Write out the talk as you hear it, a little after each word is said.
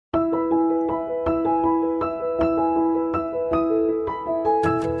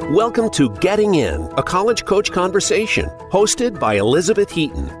Welcome to Getting In, a college coach conversation, hosted by Elizabeth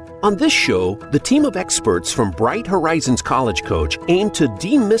Heaton. On this show, the team of experts from Bright Horizons College Coach aim to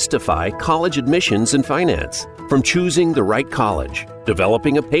demystify college admissions and finance. From choosing the right college,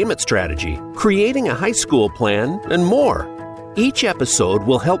 developing a payment strategy, creating a high school plan, and more. Each episode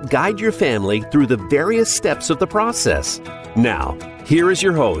will help guide your family through the various steps of the process. Now, here is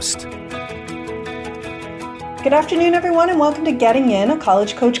your host. Good afternoon, everyone, and welcome to Getting In, a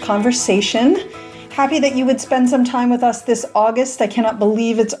college coach conversation. Happy that you would spend some time with us this August. I cannot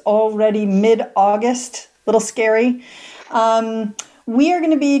believe it's already mid-August. A little scary. We are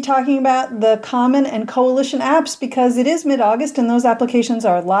going to be talking about the Common and Coalition apps because it is mid-August and those applications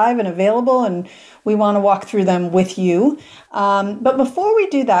are live and available, and we want to walk through them with you. But before we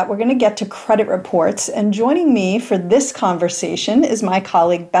do that, we're going to get to credit reports. And joining me for this conversation is my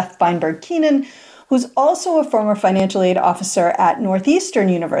colleague, Beth Feinberg-Keenan, who's also a former financial aid officer at Northeastern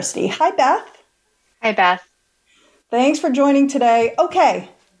University. Hi, Beth. Hi, Beth. Thanks for joining today. Okay,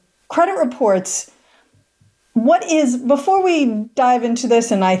 credit reports. Before we dive into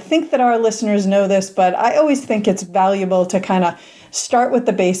this, and I think that our listeners know this, but I always think it's valuable to kind of start with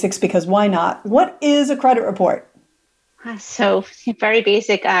the basics because why not? What is a credit report? So, very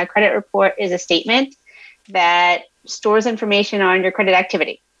basic, credit report is a statement that stores information on your credit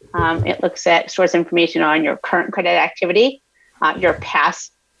activity. It stores information on your current credit activity, your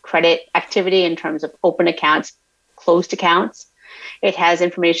past credit activity in terms of open accounts, closed accounts. It has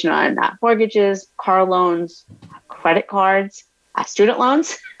information on mortgages, car loans, credit cards, student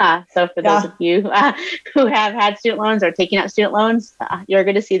loans. So for those of you who have had student loans or taking out student loans, you're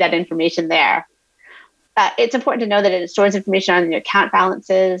going to see that information there. It's important to know that it stores information on your account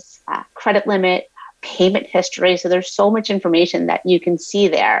balances, credit limit, payment history. So there's so much information that you can see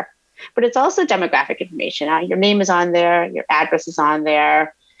there. But it's also demographic information. Your name is on there, your address is on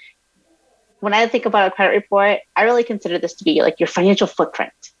there. When I think about a credit report, I really consider this to be like your financial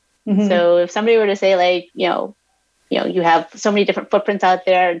footprint. Mm-hmm. So if somebody were to say you have so many different footprints out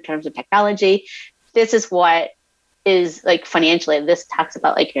there in terms of technology, this is what is like financially, this talks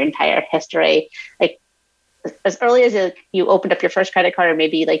about like your entire history. Like as early as you opened up your first credit card, or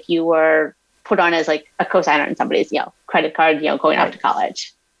maybe like you were put on as like a cosigner on somebody's, credit card, going off to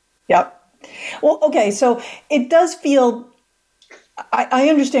college. Yep. Well, okay. So it does feel, I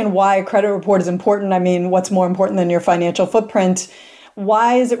understand why a credit report is important. I mean, what's more important than your financial footprint?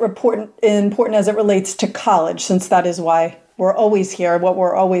 Why is it important as it relates to college, since that is why we're always here, what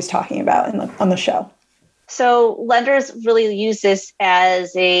we're always talking about on the show? So lenders really use this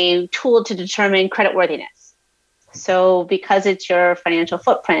as a tool to determine creditworthiness. So because it's your financial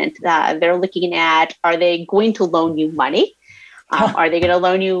footprint, they're looking at, are they going to loan you money? Are they going to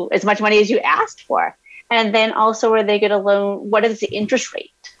loan you as much money as you asked for? And then also, are they going to loan, what is the interest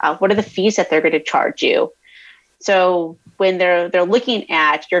rate? What are the fees that they're going to charge you? So when they're looking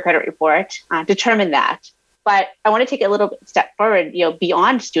at your credit report, determine that. But I want to take a little bit step forward,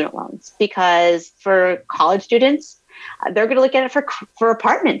 beyond student loans, because for college students, they're going to look at it for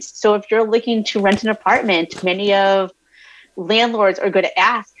apartments. So if you're looking to rent an apartment, many of landlords are going to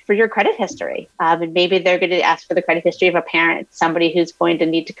ask for your credit history. And maybe they're going to ask for the credit history of a parent, somebody who's going to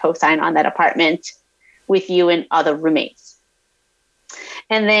need to co-sign on that apartment with you and other roommates.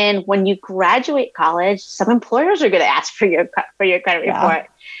 And then when you graduate college, some employers are going to ask for your credit report.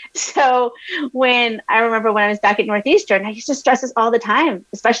 So I remember when I was back at Northeastern, I used to stress this all the time,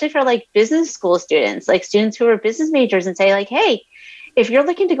 especially for like business school students, like students who are business majors, and say like, hey, if you're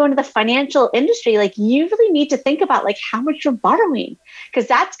looking to go into the financial industry, like you really need to think about like how much you're borrowing, because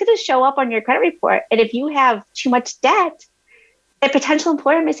that's going to show up on your credit report. And if you have too much debt, a potential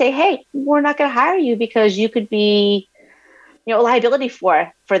employer may say, hey, we're not going to hire you because you could be, a liability for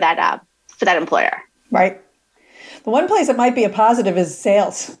that employer. Right. The one place it might be a positive is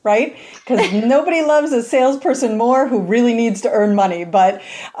sales, right? Because nobody loves a salesperson more who really needs to earn money. But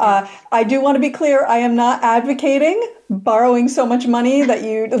I do want to be clear, I am not advocating borrowing so much money that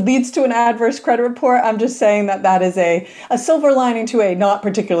leads to an adverse credit report. I'm just saying that is a silver lining to a not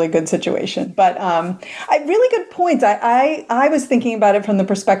particularly good situation. But really good points. I was thinking about it from the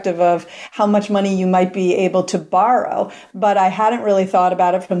perspective of how much money you might be able to borrow, but I hadn't really thought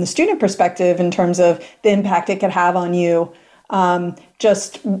about it from the student perspective in terms of the impact it could have on you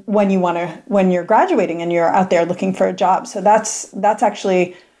just when you're graduating and you're out there looking for a job. So that's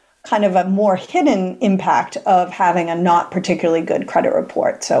actually kind of a more hidden impact of having a not particularly good credit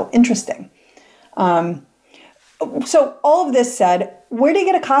report. So interesting. So all of this said, where do you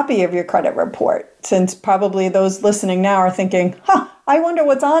get a copy of your credit report? Since probably those listening now are thinking, I wonder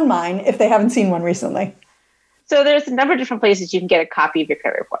what's on mine if they haven't seen one recently. So there's a number of different places you can get a copy of your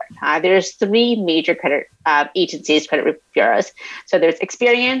credit report. There's three major credit agencies, credit bureaus. So there's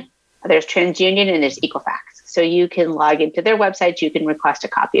Experian, there's TransUnion, and there's Equifax. So you can log into their website. You can request a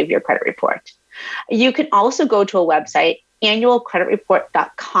copy of your credit report. You can also go to a website,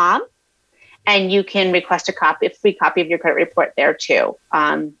 annualcreditreport.com, and you can request a free copy of your credit report there too.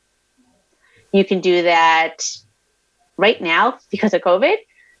 You can do that right now because of COVID.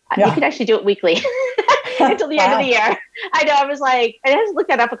 You can actually do it weekly until the end of the year. I know. I was like, I just looked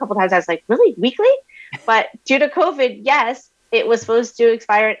that up a couple of times. I was like, really, weekly? But due to COVID, yes, it was supposed to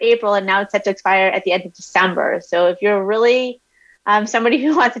expire in April, and now it's set to expire at the end of December. So if you're really somebody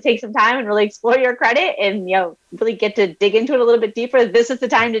who wants to take some time and really explore your credit and really get to dig into it a little bit deeper, this is the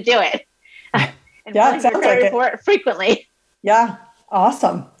time to do it. And yeah, it sounds like it frequently. Yeah,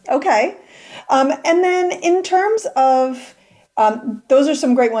 awesome. Okay, and then in terms of those are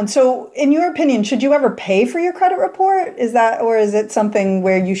some great ones. So in your opinion, should you ever pay for your credit report? Or is it something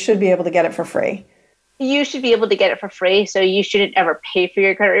where you should be able to get it for free? You should be able to get it for free. So you shouldn't ever pay for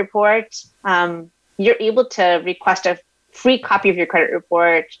your credit report. You're able to request a free copy of your credit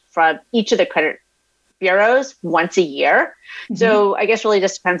report from each of the credit bureaus once a year. Mm-hmm. So I guess really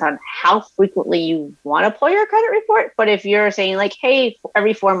just depends on how frequently you want to pull your credit report. But if you're saying like, hey,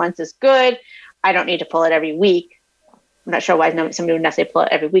 every 4 months is good, I don't need to pull it every week. I'm not sure why somebody would necessarily pull it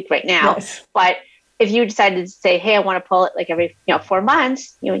every week right now. Yes. But if you decided to say, hey, I want to pull it like every 4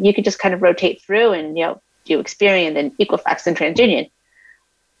 months, you could just kind of rotate through and do Experian and Equifax and TransUnion.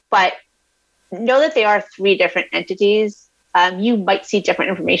 But know that they are three different entities. You might see different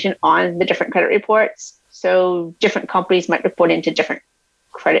information on the different credit reports. So different companies might report into different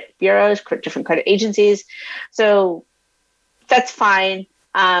credit bureaus, different credit agencies. So that's fine.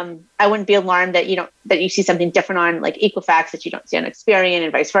 I wouldn't be alarmed that you see something different on like Equifax that you don't see on Experian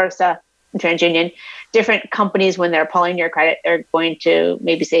and vice versa, and TransUnion. Different companies, when they're pulling your credit, they're going to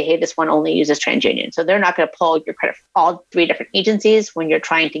maybe say, hey, this one only uses TransUnion. So they're not going to pull your credit for all three different agencies. When you're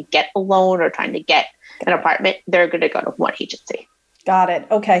trying to get a loan or trying to get an apartment, they're going to go to one agency. Got it.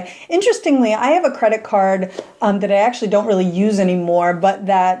 Okay. Interestingly, I have a credit card that I actually don't really use anymore, but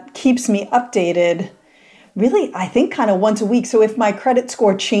that keeps me updated really, I think kind of once a week. So if my credit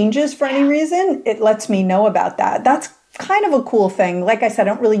score changes for any reason, it lets me know about that. That's kind of a cool thing. Like I said,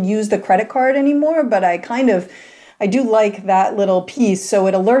 I don't really use the credit card anymore, but I do like that little piece. So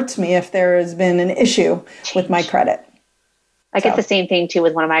it alerts me if there has been an issue with my credit. I get the same thing too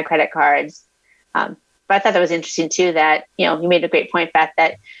with one of my credit cards. But I thought that was interesting too, that, you made a great point, Beth,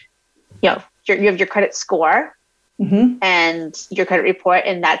 that, you have your credit score mm-hmm. and your credit report.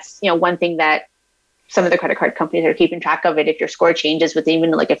 And that's, one thing that some of the credit card companies are keeping track of it. If your score changes with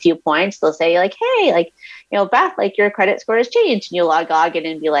even like a few points, they'll say like, hey, like, Beth, like your credit score has changed. And you log in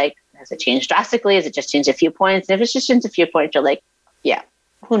and be like, has it changed drastically? Has it just changed a few points? And if it's just changed a few points, you're like, yeah,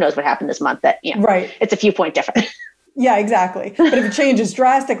 who knows what happened this month that, right. It's a few point different. Yeah, exactly. But if it changes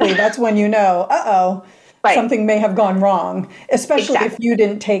drastically, that's when right. Something may have gone wrong, especially if you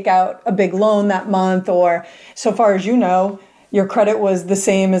didn't take out a big loan that month, or so far as your credit was the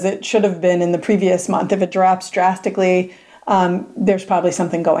same as it should have been in the previous month. If it drops drastically, there's probably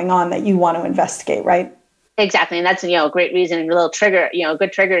something going on that you want to investigate, right? Exactly. And that's, a great reason and a little trigger, a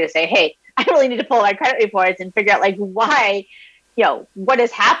good trigger to say, hey, I really need to pull my credit reports and figure out like why, what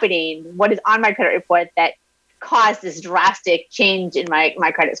is happening, what is on my credit report that caused this drastic change in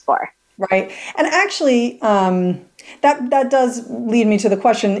my credit score. Right. And actually, that does lead me to the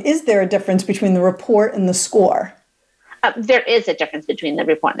question, is there a difference between the report and the score? There is a difference between the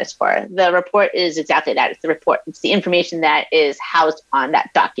report and the score. The report is exactly that. It's the report. It's the information that is housed on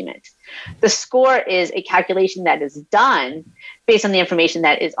that document. The score is a calculation that is done based on the information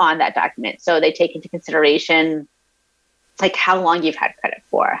that is on that document. So they take into consideration like how long you've had credit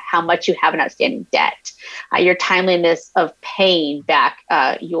for, how much you have an outstanding debt, your timeliness of paying back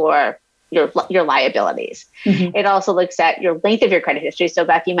your liabilities. Mm-hmm. It also looks at your length of your credit history. So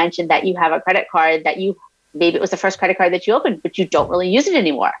Beth, you mentioned that you have a credit card that maybe it was the first credit card that you opened, but you don't really use it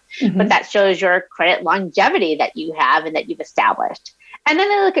anymore. Mm-hmm. But that shows your credit longevity that you have and that you've established. And then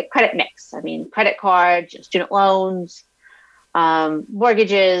they look at credit mix. I mean, credit cards, student loans,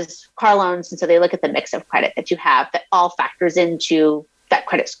 mortgages, car loans. And so they look at the mix of credit that you have that all factors into that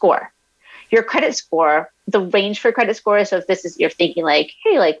credit score. Your credit score, the range for credit score. So if you're thinking like,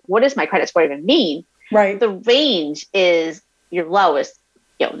 hey, like, what does my credit score even mean? Right. The range is your lowest,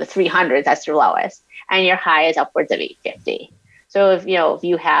 the 300s, that's your lowest. And your high is upwards of 850. So if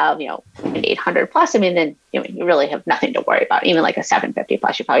you have, an 800 plus, then, you really have nothing to worry about. Even like a 750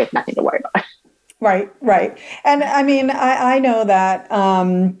 plus, you probably have nothing to worry about. Right, right. And I mean, I know that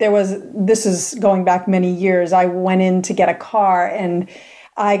this is going back many years. I went in to get a car and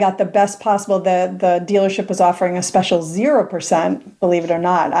I got the best possible. The dealership was offering a special 0%, believe it or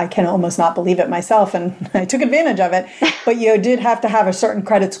not. I can almost not believe it myself, and I took advantage of it. But you did have to have a certain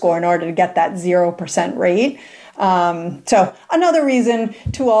credit score in order to get that 0% rate. So another reason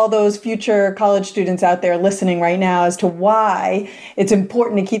to all those future college students out there listening right now as to why it's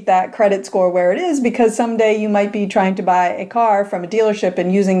important to keep that credit score where it is, because someday you might be trying to buy a car from a dealership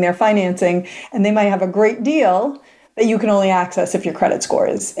and using their financing, and they might have a great deal that you can only access if your credit score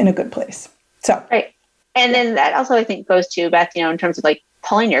is in a good place. So, right. And then that also, I think, goes to, Beth, in terms of like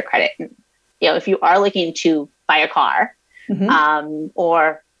pulling your credit. If you are looking to buy a car,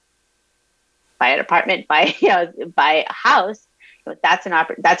 or buy an apartment, buy a house,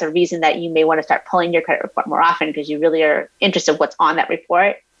 that's a reason that you may want to start pulling your credit report more often, because you really are interested in what's on that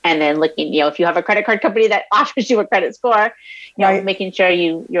report. And then looking, if you have a credit card company that offers you a credit score, right, making sure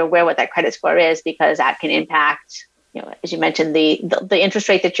you're aware what that credit score is, because that can impact, as you mentioned, the interest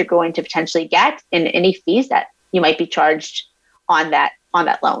rate that you're going to potentially get and any fees that you might be charged on that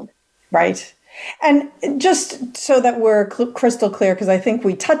loan. Right. And just so that we're crystal clear, because I think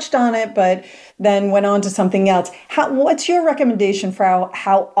we touched on it, but then went on to something else. What's your recommendation for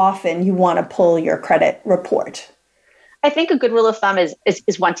how often you want to pull your credit report? I think a good rule of thumb is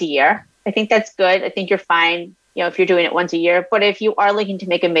once a year. I think that's good. I think you're fine, if you're doing it once a year. But if you are looking to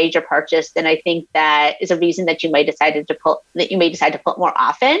make a major purchase, then I think that is a reason that you may decide to pull it more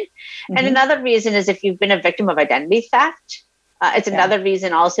often. Mm-hmm. And another reason is if you've been a victim of identity theft. It's another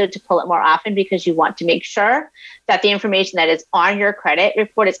reason also to pull it more often, because you want to make sure that the information that is on your credit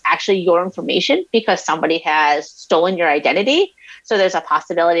report is actually your information, because somebody has stolen your identity. So there's a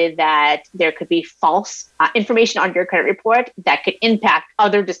possibility that there could be false information on your credit report that could impact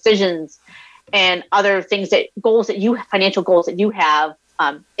other decisions and other things, financial goals that you have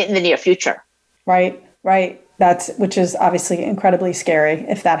in the near future. Right, right. Which is obviously incredibly scary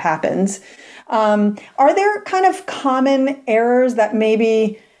if that happens. Are there kind of common errors that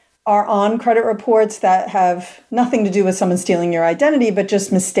maybe are on credit reports that have nothing to do with someone stealing your identity, but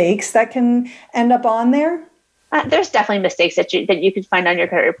just mistakes that can end up on there? There's definitely mistakes that you could find on your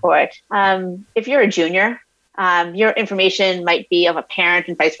credit report. If you're a junior, your information might be of a parent,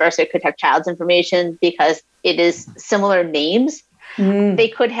 and vice versa. It could have child's information because it is similar names. They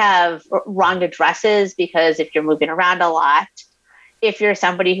could have wrong addresses, because if you're moving around a lot, if you're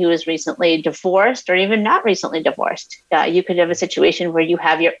somebody who is recently divorced or even not recently divorced, you could have a situation where you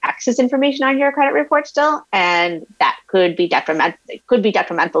have your ex's information on your credit report still, and that could be detrimental. It could be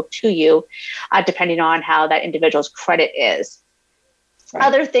detrimental to you, depending on how that individual's credit is. Right.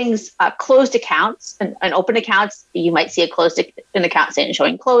 Other things, closed accounts and open accounts. You might see an account saying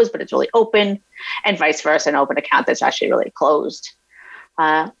showing closed, but it's really open, and vice versa, an open account that's actually really closed.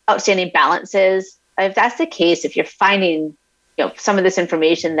 Outstanding balances. If that's the case, if you're finding some of this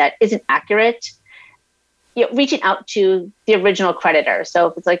information that isn't accurate, reaching out to the original creditor. So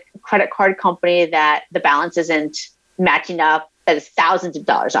if it's like a credit card company that the balance isn't matching up, that is thousands of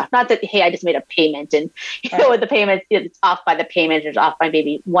dollars off. Not that, hey, I just made a payment and the payment, it's off by the payment, it's off by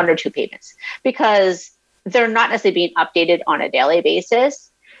maybe one or two payments, because they're not necessarily being updated on a daily basis.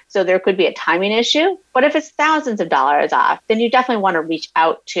 So there could be a timing issue. But if it's thousands of dollars off, then you definitely want to reach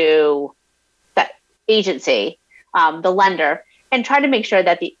out to that agency, the lender, and try to make sure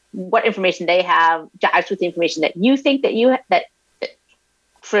that what information they have jives with the information that you think that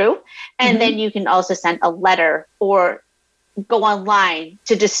true. And then you can also send a letter or go online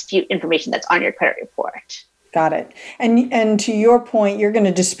to dispute information that's on your credit report. Got it. And to your point, you're going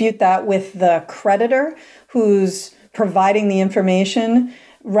to dispute that with the creditor who's providing the information,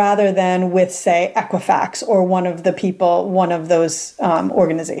 rather than with, say, Equifax or one of those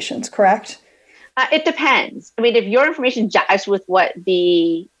organizations, correct? It depends. I mean, if your information jives with what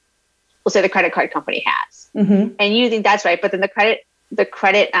we'll say the credit card company has, and you think that's right, but then the credit,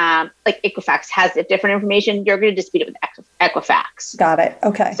 like Equifax has different information, you're going to dispute it with Equifax. Got it.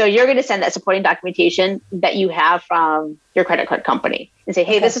 Okay. So you're going to send that supporting documentation that you have from your credit card company and say,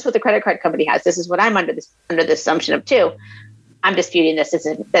 hey, this is what the credit card company has. This is what I'm under the assumption of too. I'm disputing this.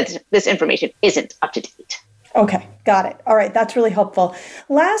 This information isn't up to date. Okay, got it. All right, that's really helpful.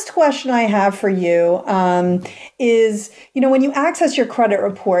 Last question I have for you is, when you access your credit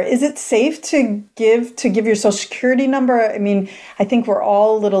report, is it safe to give your Social Security number? I mean, I think we're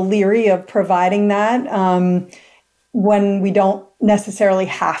all a little leery of providing that when we don't necessarily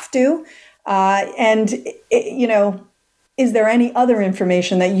have to. Is there any other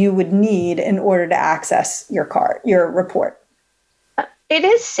information that you would need in order to access your report? It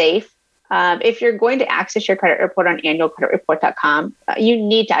is safe. If you're going to access your credit report on annualcreditreport.com, you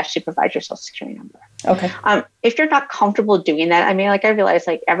need to actually provide your social security number. Okay. If you're not comfortable doing that, I mean, like I realize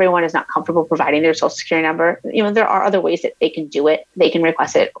like everyone is not comfortable providing their social security number. You know, there are other ways that they can do it. They can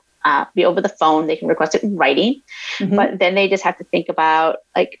request it be over the phone. They can request it in writing, but then they just have to think about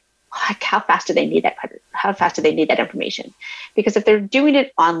like how fast do they need that credit? How fast do they need that information? Because if they're doing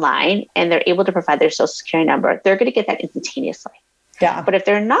it online and they're able to provide their social security number, they're going to get that instantaneously. Yeah. But if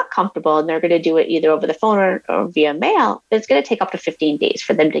they're not comfortable and they're going to do it either over the phone or via mail, it's going to take up to 15 days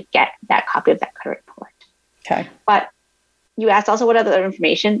for them to get that copy of that credit report. Okay. But you asked also what other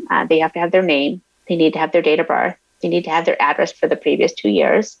information. They have to have their name. They need to have their date of birth. They need to have their address for the previous 2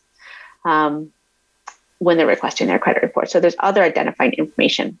 years when they're requesting their credit report. So there's other identifying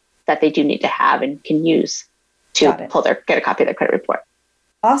information that they do need to have and can use to get a copy of their credit report.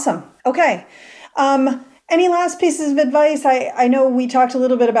 Awesome. Okay. Any last pieces of advice? I know we talked a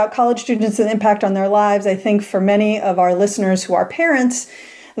little bit about college students and the impact on their lives. I think for many of our listeners who are parents,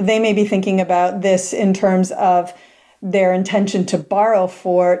 they may be thinking about this in terms of their intention to borrow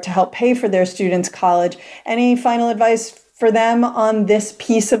to help pay for their students' college. Any final advice for them on this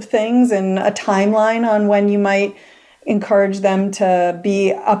piece of things and a timeline on when you might encourage them to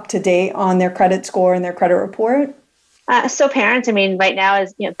be up to date on their credit score and their credit report? So parents, I mean, right now,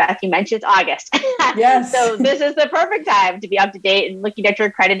 as Beth, you mentioned, it's August. Yes. So this is the perfect time to be up to date and looking at your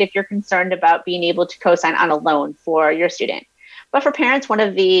credit if you're concerned about being able to co-sign on a loan for your student. But for parents, one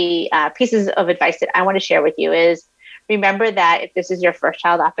of the pieces of advice that I want to share with you is remember that if this is your first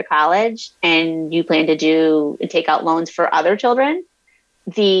child after college and you plan to take out loans for other children,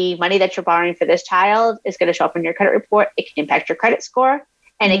 the money that you're borrowing for this child is going to show up in your credit report. It can impact your credit score,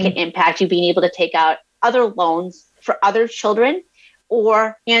 and it can impact you being able to take out other loans for other children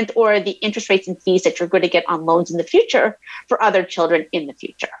or the interest rates and fees that you're going to get on loans in the future for other children in the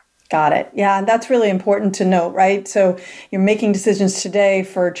future. Got it. Yeah, and that's really important to note, right? So you're making decisions today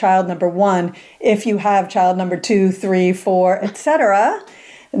for child number 1. If you have child number 2, 3, 4, etc.,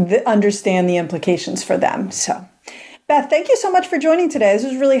 understand the implications for them. So, Beth, thank you so much for joining today. This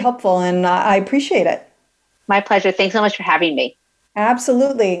was really helpful, and I appreciate it. My pleasure. Thanks so much for having me.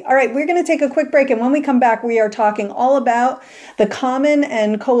 Absolutely. All right, we're going to take a quick break. And when we come back, we are talking all about the Common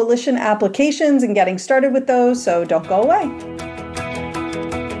and Coalition applications and getting started with those. So don't go away.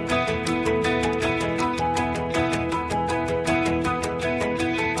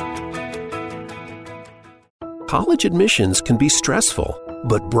 College admissions can be stressful,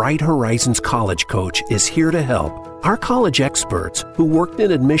 but Bright Horizons College Coach is here to help. Our college experts, who worked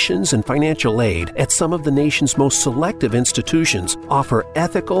in admissions and financial aid at some of the nation's most selective institutions, offer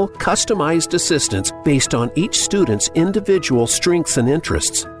ethical, customized assistance based on each student's individual strengths and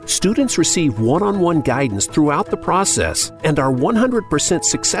interests. Students receive one-on-one guidance throughout the process, and our 100%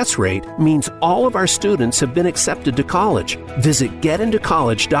 success rate means all of our students have been accepted to college. Visit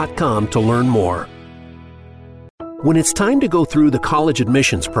getintocollege.com to learn more. When it's time to go through the college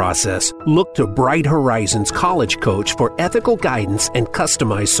admissions process, look to Bright Horizons College Coach for ethical guidance and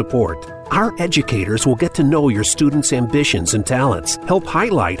customized support. Our educators will get to know your students' ambitions and talents, help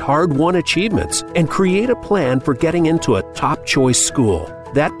highlight hard-won achievements, and create a plan for getting into a top-choice school.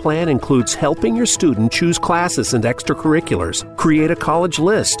 That plan includes helping your student choose classes and extracurriculars, create a college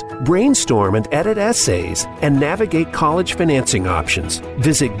list, brainstorm and edit essays, and navigate college financing options.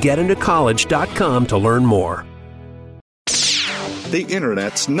 Visit getintocollege.com to learn more. The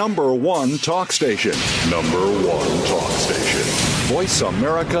Internet's #1 talk station. #1 talk station.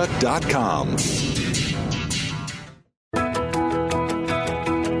 VoiceAmerica.com.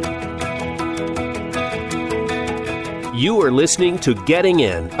 You are listening to Getting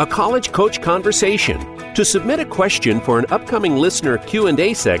In, a college coach conversation. To submit a question for an upcoming listener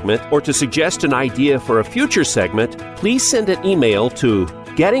Q&A segment or to suggest an idea for a future segment, please send an email to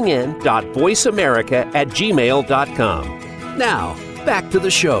gettingin.voiceamerica@gmail.com. Now, back to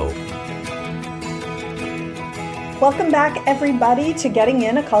the show. Welcome back, everybody, to Getting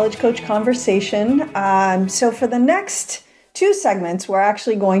In, a College Coach Conversation. So for the next 2 segments, we're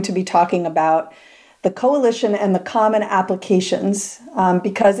actually going to be talking about the Coalition and the Common applications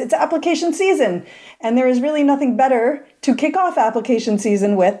because it's application season. And there is really nothing better to kick off application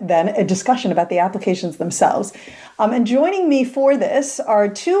season with than a discussion about the applications themselves. And joining me for this are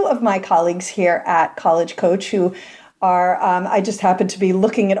 2 of my colleagues here at College Coach who are, I just happened to be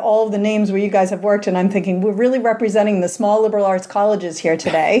looking at all of the names where you guys have worked, and I'm thinking we're really representing the small liberal arts colleges here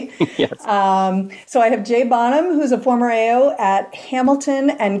today. Yes. So I have Jay Bonham, who's a former AO at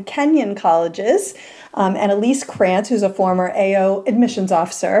Hamilton and Kenyon colleges, and Elise Krantz, who's a former AO admissions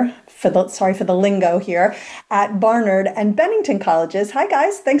officer, sorry for the lingo here, at Barnard and Bennington colleges. Hi,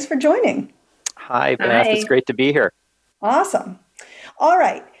 guys. Thanks for joining. Hi, Beth. It's great to be here. Awesome. All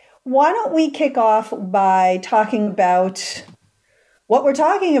right. Why don't we kick off by talking about what we're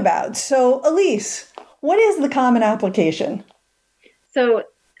talking about? So, Elise, what is the Common Application? So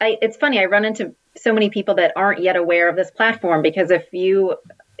it's funny, I run into so many people that aren't yet aware of this platform, because if you,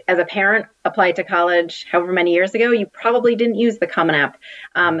 as a parent, applied to college however many years ago, you probably didn't use the Common App.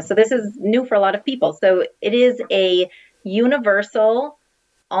 So this is new for a lot of people. So it is a universal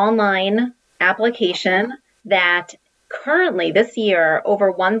online application that currently this year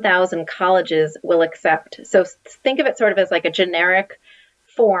over 1,000 colleges will accept. So think of it sort of as like a generic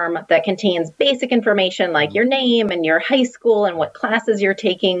form that contains basic information like your name and your high school and what classes you're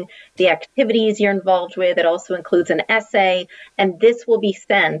taking, the activities you're involved with. It also includes an essay, and this will be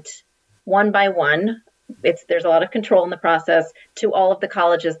sent one by one. There's a lot of control in the process to all of the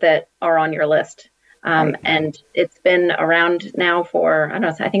colleges that are on your list. And it's been around now for, I don't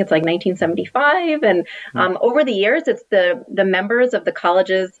know, I think it's like 1975. And over the years, it's the members of the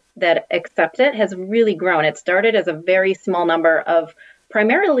colleges that accept it has really grown. It started as a very small number of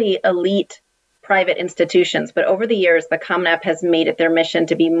primarily elite private institutions. But over the years, the Common App has made it their mission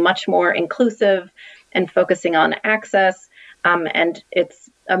to be much more inclusive and focusing on access. And it's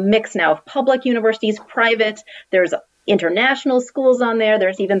a mix now of public universities, private. There's international schools on there.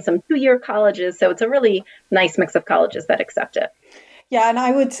 There's even some two-year colleges. So it's a really nice mix of colleges that accept it. Yeah, and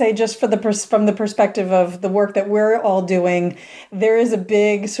I would say just from the perspective of the work that we're all doing, there is a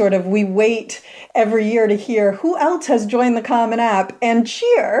big sort of, we wait every year to hear who else has joined the Common App and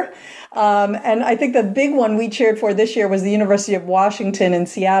cheer. And I think the big one we cheered for this year was the University of Washington in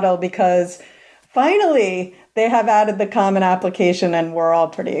Seattle, because finally they have added the Common Application, and we're all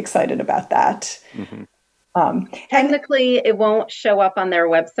pretty excited about that. Mm-hmm. Technically, it won't show up on their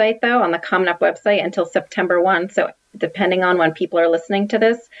website, though, on the Common App website until September 1. So depending on when people are listening to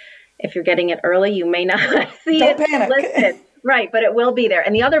this, if you're getting it early, you may not see Don't it panic. listed. Right, but it will be there.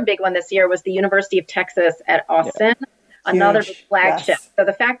 And the other big one this year was the University of Texas at Austin, another Huge. flagship. Yes. So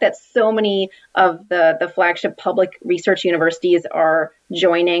the fact that so many of the flagship public research universities are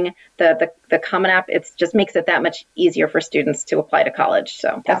joining the Common App, it just makes it that much easier for students to apply to college.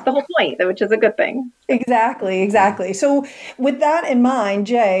 So that's the whole point, which is a good thing. Exactly. So with that in mind,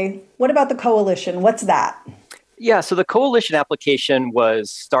 Jay, what about the coalition? What's that? Yeah, so the coalition application was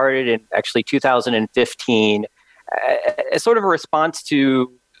started in actually 2015 as sort of a response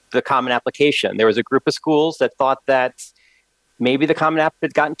to the Common Application. There was a group of schools that thought that maybe the Common App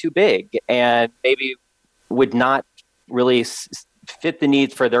had gotten too big and maybe would not really fit the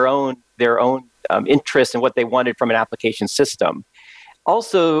needs for their own interest and what they wanted from an application system.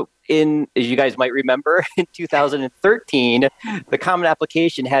 Also, as you guys might remember, in 2013, the Common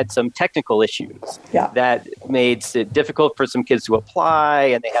Application had some technical issues that made it difficult for some kids to apply,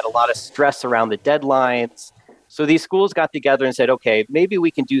 and they had a lot of stress around the deadlines. So these schools got together and said, okay, maybe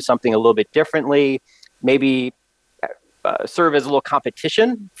we can do something a little bit differently, maybe serve as a little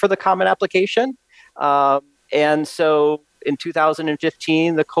competition for the Common Application. And so in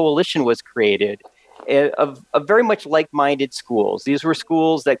 2015, the coalition was created of very much like-minded schools. These were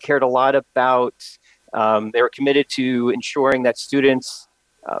schools that cared a lot about, they were committed to ensuring that students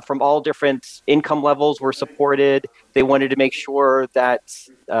from all different income levels were supported. They wanted to make sure that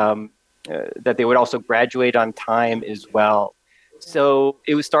that they would also graduate on time as well. So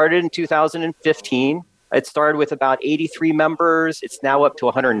it was started in 2015. It started with about 83 members. It's now up to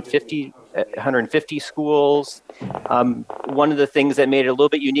 150 schools. One of the things that made it a little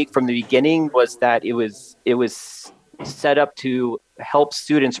bit unique from the beginning was that it was set up to help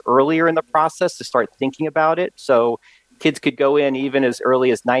students earlier in the process to start thinking about it. So kids could go in even as early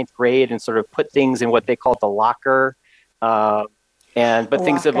as 9th grade and sort of put things in what they call the locker. But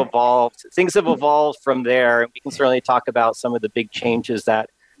things have evolved. Things have evolved from there. And we can certainly talk about some of the big changes that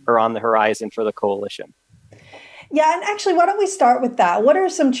are on the horizon for the coalition. Yeah, and actually, why don't we start with that? What are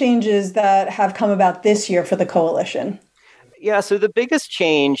some changes that have come about this year for the coalition? Yeah, so the biggest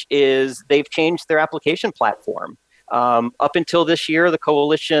change is they've changed their application platform. Up until this year, the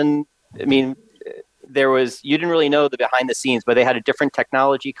coalition, you didn't really know the behind the scenes, but they had a different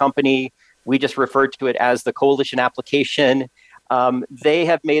technology company. We just referred to it as the coalition application. They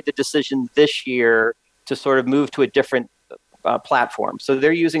have made the decision this year to sort of move to a different platform. So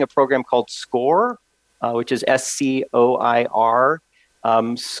they're using a program called SCORE. which is SCOIR.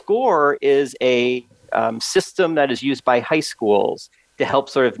 SCORE is a system that is used by high schools to help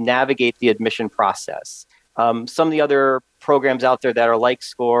sort of navigate the admission process. Some of the other programs out there that are like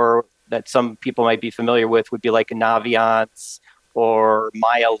SCORE that some people might be familiar with would be like Naviance or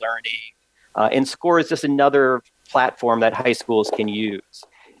Maya Learning. And SCORE is just another platform that high schools can use.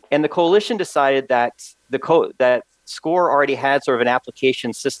 And the coalition decided that that SCORE already had sort of an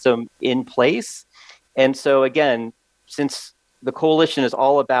application system in place. And so again, since the coalition is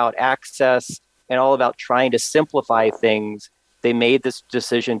all about access and all about trying to simplify things, they made this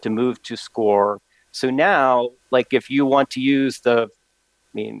decision to move to SCORE. So now, like if you want to use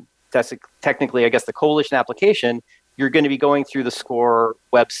that's technically, I guess, the coalition application, you're going to be going through the SCORE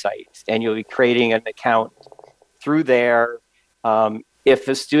website and you'll be creating an account through there. If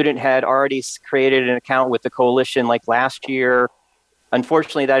a student had already created an account with the coalition like last year,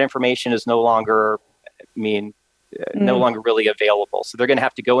 unfortunately, that information is no longer, no longer really available. So they're going to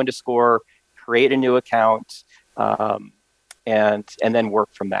have to go into SCORE, create a new account, and then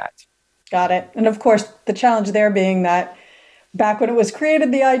work from that. Got it. And of course, the challenge there being that back when it was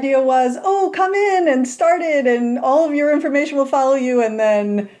created, the idea was, come in and start it and all of your information will follow you. And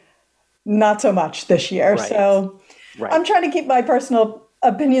then not so much this year. Right. So I'm trying to keep my personal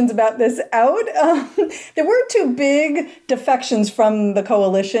opinions about this out. There were two big defections from the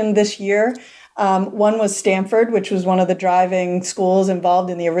coalition this year. One was Stanford, which was one of the driving schools involved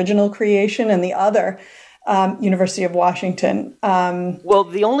in the original creation, and the other, University of Washington. Well,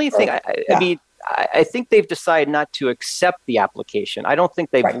 the only thing, I think they've decided not to accept the application. I don't think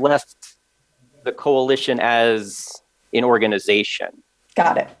they've left the coalition as an organization.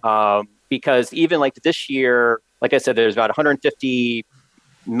 Got it. Because even like this year, like I said, there's about 150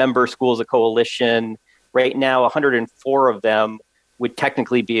 member schools of coalition. Right now, 104 of them would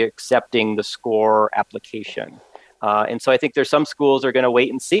technically be accepting the SCORE application. And so I think there's some schools are going to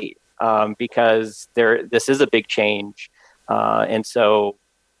wait and see because this is a big change. And so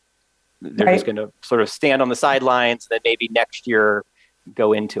they're just going to sort of stand on the sidelines and then maybe next year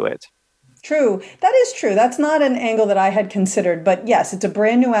go into it. True. That is true. That's not an angle that I had considered. But yes, it's a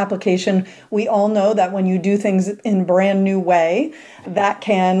brand new application. We all know that when you do things in a brand new way, that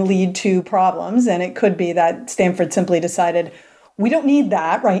can lead to problems. And it could be that Stanford simply decided, we don't need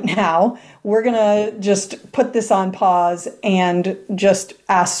that right now. We're going to just put this on pause and just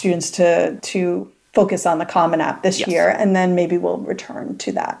ask students to focus on the Common App this year, and then maybe we'll return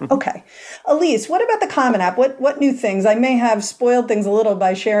to that. Mm-hmm. Okay. Elise, what about the Common App? What new things? I may have spoiled things a little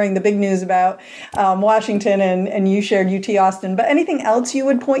by sharing the big news about Washington and you shared UT Austin, but anything else you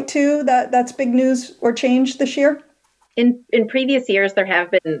would point to that's big news or change this year? In previous years, there have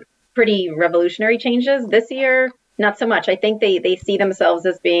been pretty revolutionary changes. This year, not so much. I think they see themselves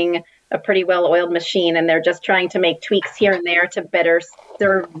as being a pretty well-oiled machine, and they're just trying to make tweaks here and there to better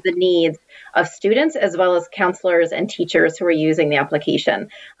serve the needs of students as well as counselors and teachers who are using the application.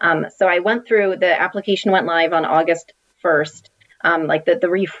 So I went through, the application went live on August 1st, like the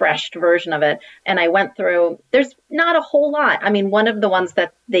refreshed version of it. And I went through, there's not a whole lot. I mean, one of the ones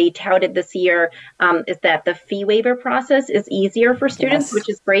that they touted this year is that the fee waiver process is easier for students, which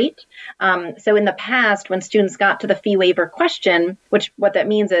is great. So in the past, when students got to the fee waiver question, which what that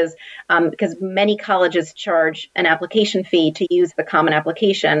means is because many colleges charge an application fee to use the Common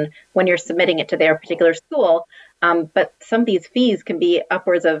Application when you're submitting it to their particular school. But some of these fees can be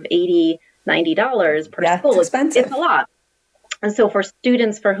upwards of $80, $90 per school. It's expensive. It's a lot. And so for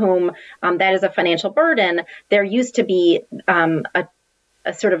students for whom that is a financial burden, there used to be a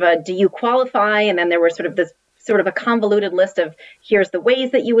sort of a, do you qualify? And then there were sort of a convoluted list of here's the ways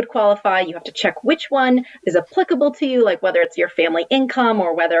that you would qualify. You have to check which one is applicable to you, like whether it's your family income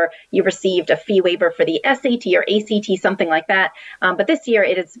or whether you received a fee waiver for the SAT or ACT, something like that. But this year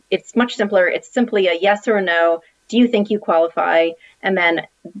it's much simpler. It's simply a yes or no. Do you think you qualify? And then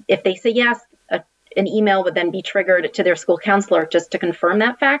if they say yes, an email would then be triggered to their school counselor just to confirm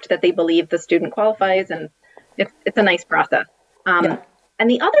that fact, that they believe the student qualifies, and it's a nice process. And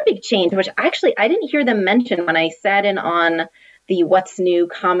the other big change, which actually I didn't hear them mention when I sat in on the What's New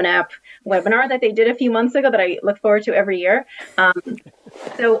Common App webinar that they did a few months ago that I look forward to every year.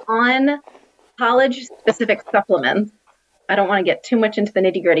 So on college-specific supplements, I don't want to get too much into the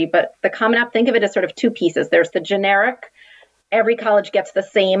nitty-gritty, but the Common App, think of it as sort of two pieces. There's the generic, every college gets the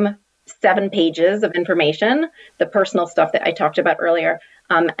same 7 pages of information, the personal stuff that I talked about earlier.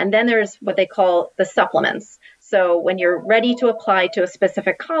 And then there's what they call the supplements. So when you're ready to apply to a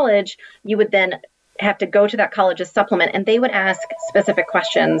specific college, you would then have to go to that college's supplement, and they would ask specific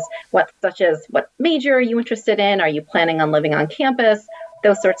questions, such as what major are you interested in? Are you planning on living on campus?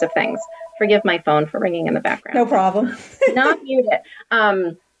 those sorts of things. Forgive my phone for ringing in the background. No problem. Not mute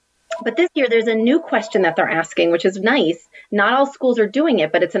it. But this year, there's a new question that they're asking, which is nice. Not all schools are doing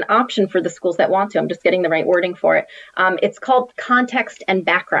it, but it's an option for the schools that want to. I'm just getting the right wording for it. It's called context and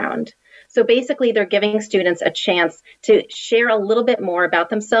background. So basically, they're giving students a chance to share a little bit more about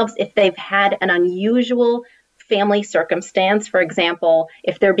themselves if they've had an unusual family circumstance. For example,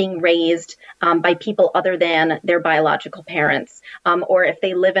 if they're being raised by people other than their biological parents, or if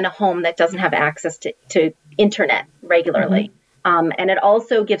they live in a home that doesn't have access to internet regularly. Mm-hmm. And it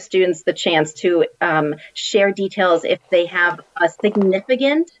also gives students the chance to share details if they have a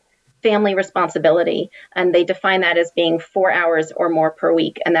significant family responsibility. And they define that as being 4 hours or more per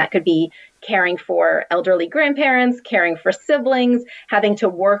week. And that could be caring for elderly grandparents, caring for siblings, having to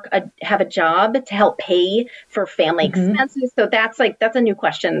work, have a job to help pay for family expenses. So that's a new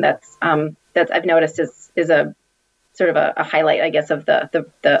question that I've noticed is a sort of a highlight, I guess, of the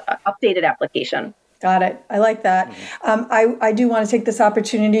updated application. Got it. I like that. I do want to take this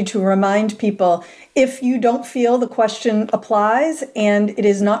opportunity to remind people, if you don't feel the question applies and it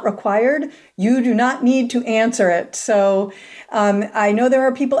is not required, you do not need to answer it. So I know there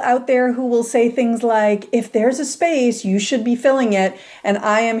are people out there who will say things like, if there's a space, you should be filling it. And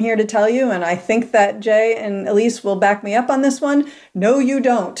I am here to tell you, and I think that Jay and Elise will back me up on this one, no, you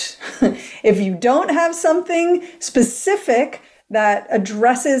don't. If you don't have something specific that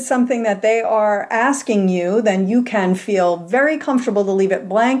addresses something that they are asking you, then you can feel very comfortable to leave it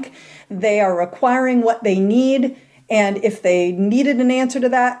blank. They are requiring what they need. And if they needed an answer to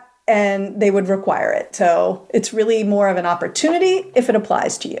that, and they would require it. So it's really more of an opportunity if it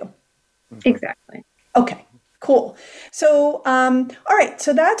applies to you. Exactly. Okay, cool. So, all right.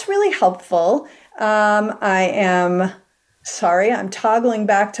 So that's really helpful. I am sorry, I'm toggling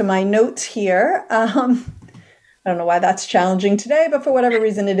back to my notes here. I don't know why that's challenging today, but for whatever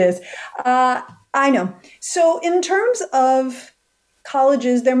reason it is. I know. So in terms of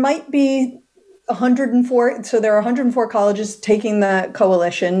colleges, there might be 104. So there are 104 colleges taking the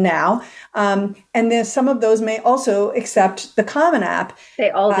coalition now. And some of those may also accept the Common App.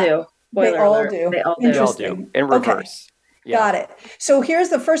 They all do. They all do. They all do. Interesting. In reverse. Okay. Yeah. Got it. So here's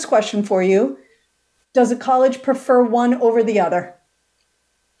the first question for you. Does a college prefer one over the other?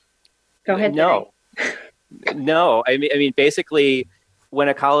 Go ahead. No. No, I mean, basically, when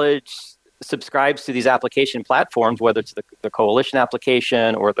a college subscribes to these application platforms, whether it's the coalition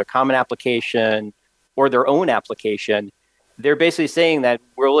application or the common application or their own application, they're basically saying that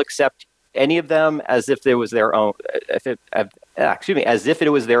we'll accept any of them as if it was their own. As if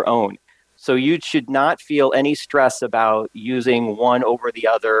it was their own. So you should not feel any stress about using one over the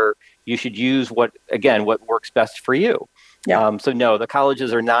other. You should use what works best for you. Yeah. So no, the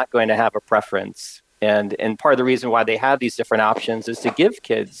colleges are not going to have a preference. And part of the reason why they have these different options is to give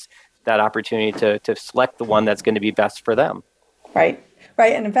kids that opportunity to select the one that's going to be best for them. Right.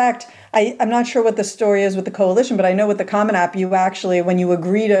 And in fact, I'm not sure what the story is with the coalition, but I know with the Common App, you actually, when you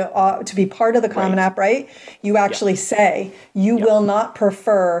agree to be part of the Common App, right, you actually say you will not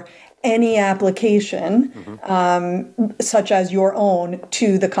prefer any application such as your own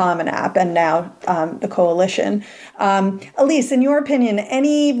to the Common App and now the coalition. Elise, in your opinion,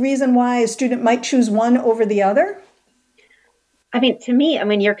 any reason why a student might choose one over the other? I mean, to me,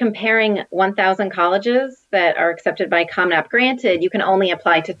 you're comparing 1,000 colleges that are accepted by Common App. Granted, you can only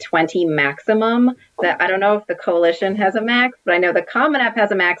apply to 20 maximum. I don't know if the coalition has a max, but I know the Common App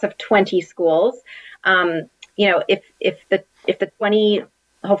has a max of 20 schools. If the 20,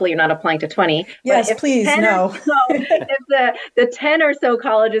 hopefully you're not applying to 20. Yes, please, no. If the 10 or so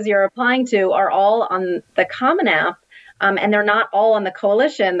colleges you're applying to are all on the Common App, and they're not all on the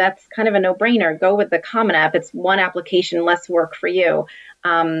coalition, that's kind of a no-brainer. Go with the Common App. It's one application, less work for you.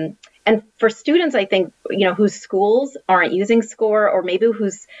 And for students, I think, whose schools aren't using SCORE, or maybe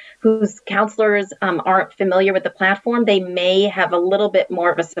whose counselors aren't familiar with the platform, they may have a little bit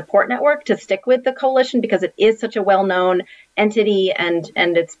more of a support network to stick with the coalition because it is such a well-known entity and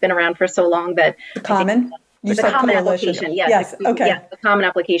it's been around for so long that the Common. The Common application, yes. Okay. Yes, the Common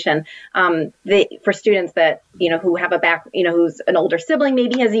application. For students that who have who's an older sibling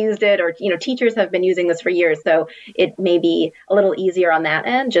maybe has used it, or teachers have been using this for years, so it may be a little easier on that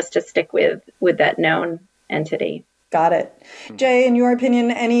end just to stick with that known entity. Got it. Jay, in your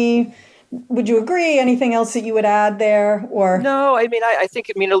opinion, would you agree? Anything else that you would add there, or no? I think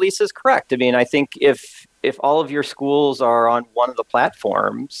Elise is correct. I think if all of your schools are on one of the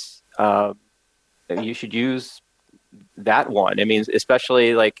platforms, you should use that one.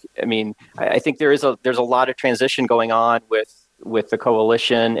 Especially I think there's a lot of transition going on with the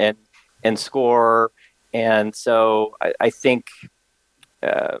coalition and SCORE, and so I think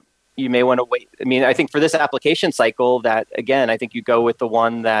you may want to wait. I mean, I think for this application cycle that, again, I think you go with the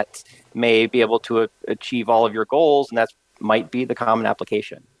one that may be able to achieve all of your goals, and that might be the Common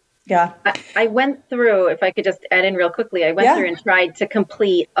Application. Yeah. I went through, if I could just add in real quickly, I went through and tried to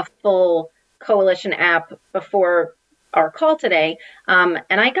complete a full Coalition app before our call today. And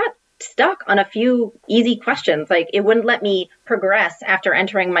I got stuck on a few easy questions. Like it wouldn't let me progress after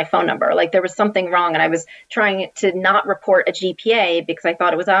entering my phone number. Like there was something wrong and I was trying to not report a GPA because I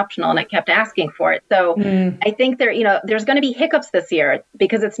thought it was optional and it kept asking for it. So I think there's going to be hiccups this year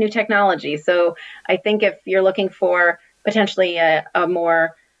because it's new technology. So I think if you're looking for potentially a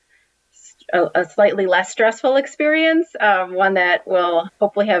slightly less stressful experience, one that will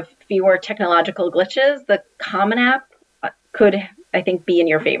hopefully have fewer technological glitches, the Common App could, I think, be in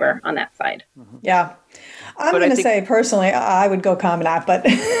your favor on that side. Yeah. I'm going to say personally, I would go Common App, but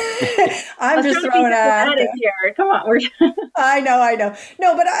I'm just throwing out here. Come on. I know.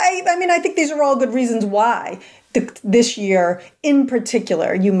 No, but I mean, I think these are all good reasons why this year in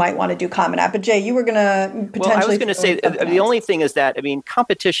particular, you might want to do Common App. But Jay, you were going to potentially... Well, I was going to say, the only thing is that, I mean,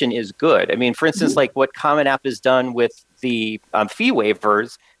 competition is good. I mean, for instance, like what Common App has done with the fee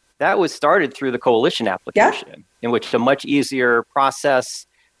waivers, that was started through the Coalition application, in which a much easier process.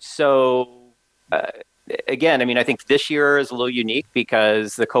 So, again, I mean, I think this year is a little unique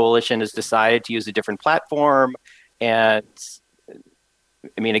because the Coalition has decided to use a different platform. And,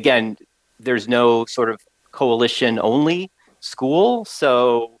 I mean, again, there's no sort of Coalition-only school,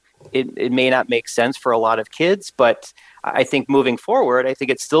 so it may not make sense for a lot of kids, but I think moving forward, I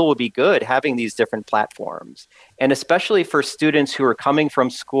think it still will be good having these different platforms. And especially for students who are coming from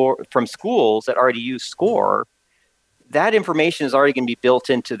schools that already use SCORE, that information is already going to be built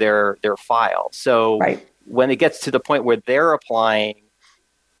into their file. So when it gets to the point where they're applying,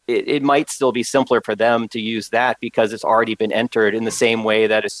 it might still be simpler for them to use that because it's already been entered in the same way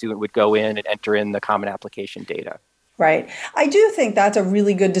that a student would go in and enter in the Common Application data. Right. I do think that's a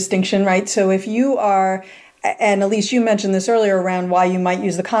really good distinction, right? So if you are, and Elise, you mentioned this earlier around why you might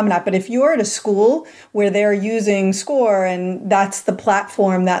use the Common App, but if you're at a school where they're using SCORE and that's the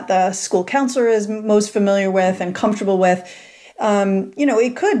platform that the school counselor is most familiar with and comfortable with,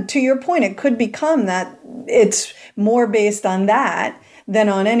 it could, to your point, it could become that it's more based on that than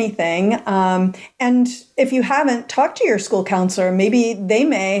on anything. And if you haven't talked to your school counselor, maybe they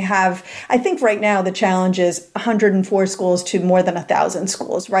may have, I think right now the challenge is 104 schools to more than 1,000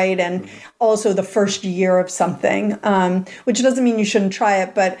 schools, right? And also the first year of something, which doesn't mean you shouldn't try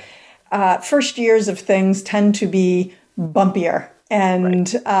it, but first years of things tend to be bumpier.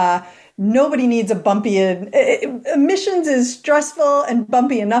 And nobody needs a bumpy, admissions is stressful and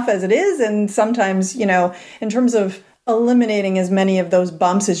bumpy enough as it is. And sometimes, in terms of eliminating as many of those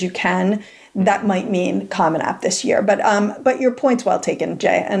bumps as you can, that might mean Common App this year. But your point's well taken,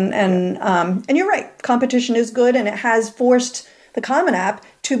 Jay. And you're right. Competition is good, and it has forced the Common App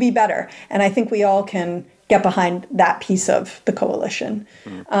to be better. And I think we all can get behind that piece of the Coalition.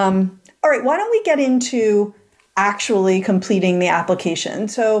 All right, why don't we get into actually completing the application?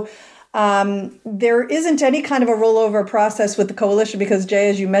 So there isn't any kind of a rollover process with the Coalition because, Jay,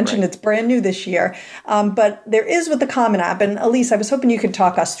 as you mentioned, it's brand new this year. But there is with the Common App. And Elise, I was hoping you could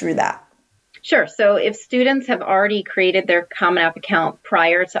talk us through that. Sure. So if students have already created their Common App account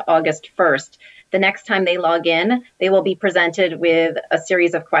prior to August 1st, the next time they log in, they will be presented with a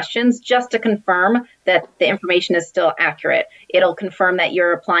series of questions just to confirm that the information is still accurate. It'll confirm that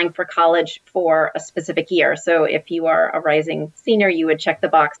you're applying for college for a specific year. So if you are a rising senior, you would check the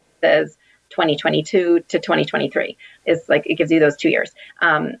box that says 2022 to 2023. It's like it gives you those 2 years.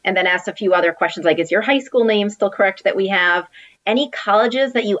 And then ask a few other questions like, is your high school name still correct that we have? Any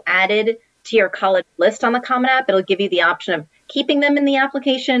colleges that you added to your college list on the Common App, it'll give you the option of keeping them in the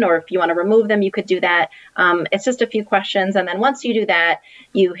application, or if you want to remove them, you could do that. It's just a few questions. And then once you do that,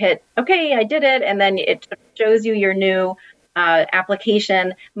 you hit, okay, I did it. And then it shows you your new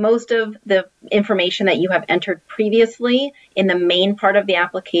application. Most of the information that you have entered previously in the main part of the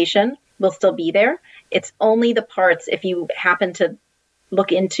application will still be there. It's only the parts, if you happen to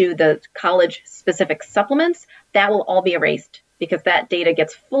look into the college specific supplements, that will all be erased, because that data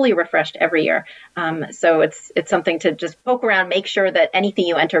gets fully refreshed every year. So it's something to just poke around, make sure that anything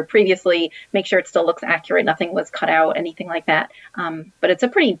you entered previously, make sure it still looks accurate, nothing was cut out, anything like that. But it's a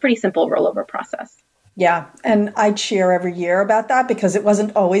pretty simple rollover process. Yeah, and I cheer every year about that because it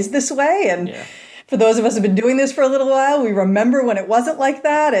wasn't always this way. And for those of us who've been doing this for a little while, we remember when it wasn't like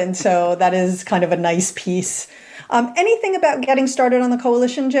that. And so that is kind of a nice piece. Anything about getting started on the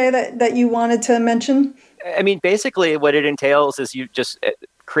Coalition, Jay, that you wanted to mention? I mean, basically what it entails is you just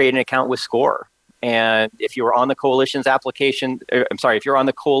create an account with SCORE. And if you were on the coalition's if you're on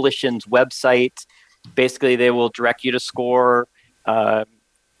the coalition's website, basically they will direct you to SCORE.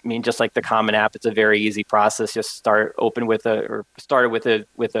 Just like the Common App, it's a very easy process. Just start with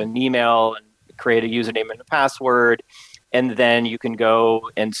an email and create a username and a password. And then you can go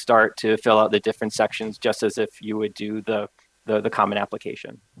and start to fill out the different sections just as if you would do the Common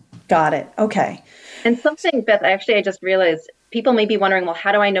Application. Got it. Okay. And something, Beth, I just realized people may be wondering, well,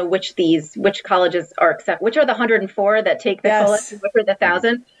 how do I know which colleges are which are the 104 that take the coalition, which are the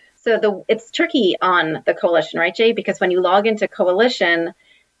 1,000? So it's tricky on the coalition, right, Jay? Because when you log into coalition,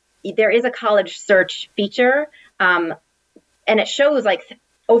 there is a college search feature, and it shows like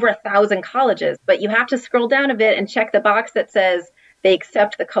over 1,000 colleges, but you have to scroll down a bit and check the box that says they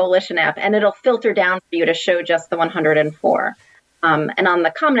accept the coalition app, and it'll filter down for you to show just the 104. And on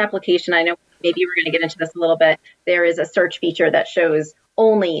the Common Application, I know maybe we're going to get into this a little bit, there is a search feature that shows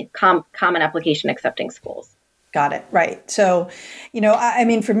only Common Application accepting schools. Got it. Right. So,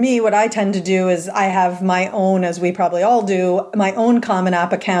 for me, what I tend to do is I have my own, as we probably all do, my own Common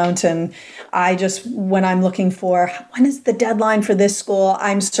App account. And I just, when I'm looking for, when is the deadline for this school,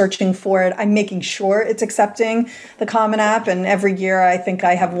 I'm searching for it. I'm making sure it's accepting the Common App. And every year, I think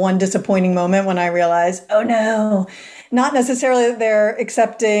I have one disappointing moment when I realize, oh no, not necessarily that they're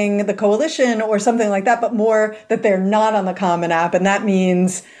accepting the coalition or something like that, but more that they're not on the Common App. And that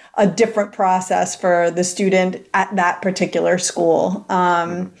means a different process for the student at that particular school.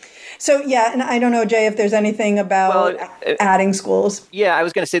 So, and I don't know, Jay, if there's anything about adding schools. Yeah, I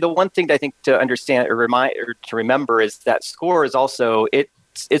was going to say the one thing that I think to understand or to remember is that SCORE is also,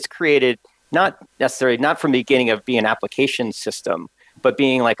 it's created not from the beginning of being an application system, but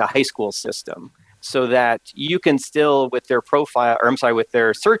being like a high school system, so that you can still, with their with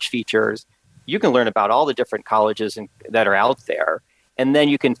their search features, you can learn about all the different colleges that are out there. And then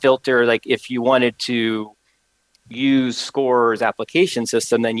you can filter, like if you wanted to use SCORE's application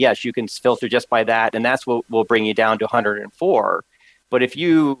system, then yes, you can filter just by that. And that's what will bring you down to 104. But if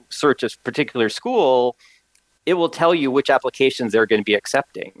you search a particular school, it will tell you which applications they're going to be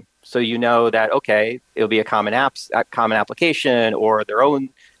accepting. So you know that, okay, it'll be a common application or their own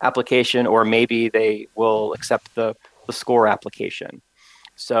application, or maybe they will accept the SCORE application.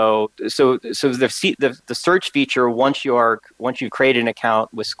 So the search feature, once you create an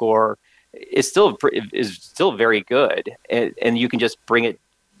account with SCORE, is still very good, and you can just bring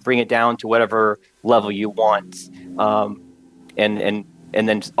it down to whatever level you want, and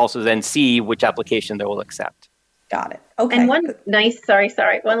then also see which application they will accept. Got it. Okay. And one last. No,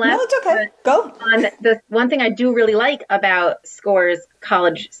 it's okay. Go. On the one thing I do really like about SCORE's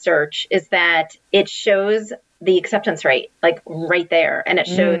college search is that it shows the acceptance rate, like right there. And it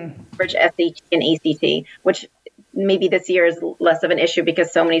shows average SAT and ACT, which maybe this year is less of an issue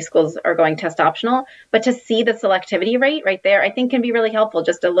because so many schools are going test optional. But to see the selectivity rate right there, I think can be really helpful.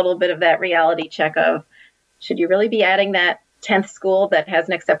 Just a little bit of that reality check of, should you really be adding that 10th school that has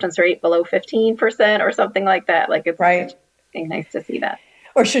an acceptance rate below 15% or something like that? Like, it's right. Nice to see that.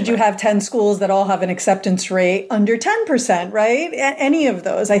 Or should you have 10 schools that all have an acceptance rate under 10%, right? Any of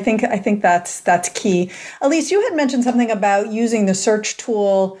those. I think that's key. Elise, you had mentioned something about using the search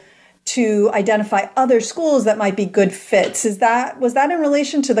tool to identify other schools that might be good fits. Was that in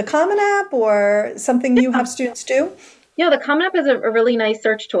relation to the Common App or something you have students do? Yeah, the Common App is a really nice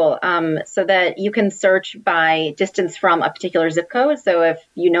search tool, so that you can search by distance from a particular zip code. So if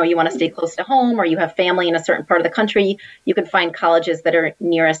you want to stay close to home or you have family in a certain part of the country, you can find colleges that are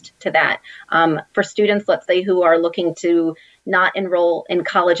nearest to that. For students, let's say, who are looking to not enroll in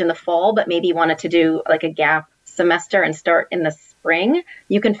college in the fall, but maybe wanted to do like a gap semester and start in the spring,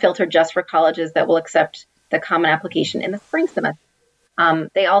 you can filter just for colleges that will accept the Common Application in the spring semester.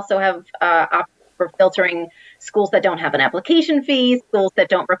 They also have options for filtering schools that don't have an application fee, schools that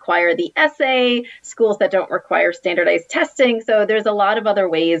don't require the essay, schools that don't require standardized testing. So there's a lot of other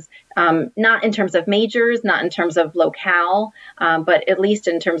ways, not in terms of majors, not in terms of locale, but at least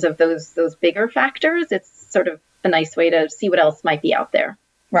in terms of those bigger factors. It's sort of a nice way to see what else might be out there.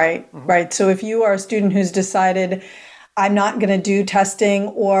 Right, right. So if you are a student who's decided, I'm not going to do testing,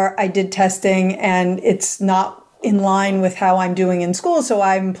 or I did testing and it's not in line with how I'm doing in school, so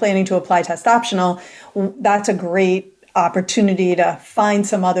I'm planning to apply test optional, that's a great opportunity to find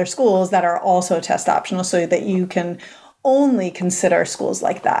some other schools that are also test optional so that you can only consider schools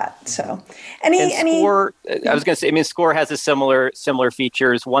like that. So SCORE, I was going to say, SCORE has a similar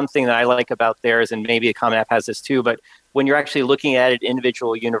features. One thing that I like about theirs, and maybe a Common App has this too, but when you're actually looking at an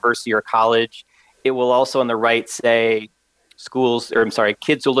individual university or college, it will also on the right say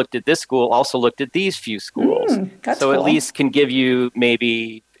kids who looked at this school also looked at these few schools. So cool. At least can give you,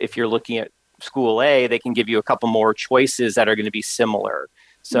 maybe if you're looking at, school A, they can give you a couple more choices that are going to be similar.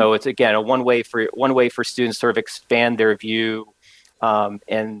 So it's, again, a one way for students to sort of expand their view,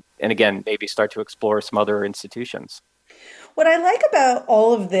 and again, maybe start to explore some other institutions. What I like about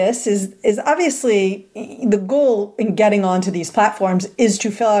all of this is obviously the goal in getting onto these platforms is to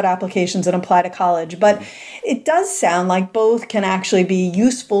fill out applications and apply to college. But it does sound like both can actually be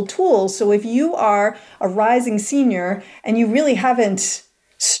useful tools. So if you are a rising senior and you really haven't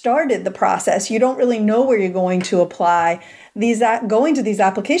started the process, you don't really know where you're going to apply, going to these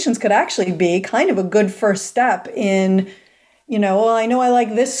applications could actually be kind of a good first step in, well, I know I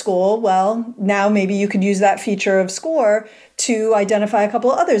like this school. Well, now maybe you could use that feature of SCORE to identify a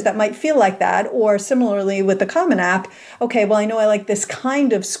couple of others that might feel like that. Or similarly with the Common App, okay, well, I know I like this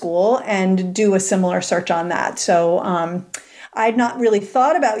kind of school, and do a similar search on that. So I'd not really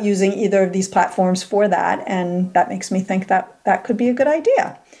thought about using either of these platforms for that. And that makes me think that that could be a good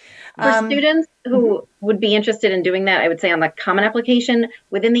idea. For students who would be interested in doing that, I would say on the Common Application,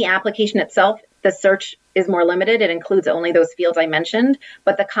 within the application itself, the search is more limited. It includes only those fields I mentioned,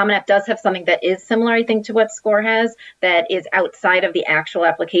 but the Common App does have something that is similar, I think, to what SCORE has, that is outside of the actual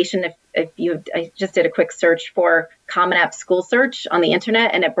application. I just did a quick search for Common App school search on the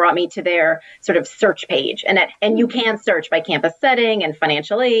internet, and it brought me to their sort of search page. And you can search by campus setting and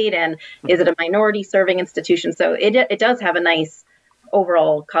financial aid, and is it a minority serving institution? So it does have a nice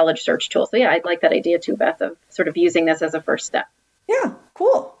overall college search tool. So yeah, I'd like that idea too, Beth, of sort of using this as a first step. Yeah,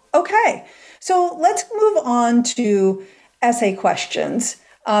 cool. Okay. So let's move on to essay questions.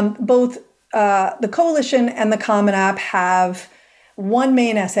 Both the Coalition and the Common App have one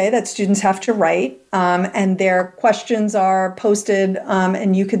main essay that students have to write, and their questions are posted,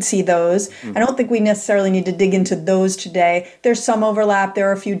 and you could see those. I don't think we necessarily need to dig into those today. There's some overlap. There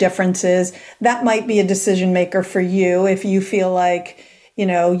are a few differences. That might be a decision maker for you if you feel like,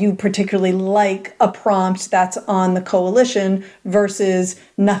 you particularly like a prompt that's on the Coalition versus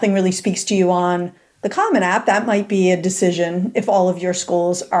nothing really speaks to you on the Common App. That might be a decision if all of your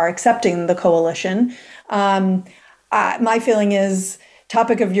schools are accepting the Coalition. My feeling is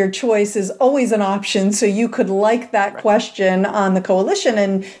topic of your choice is always an option. So you could like that question on the Coalition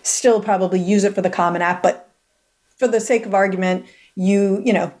and still probably use it for the Common App. But for the sake of argument,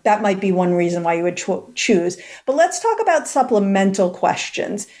 that might be one reason why you would choose. But let's talk about supplemental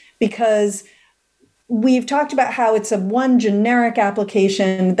questions, because we've talked about how it's one generic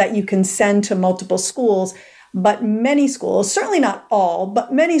application that you can send to multiple schools. But many schools, certainly not all,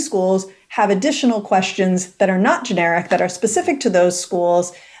 but many schools have additional questions that are not generic, that are specific to those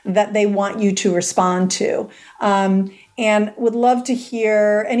schools that they want you to respond to. And would love to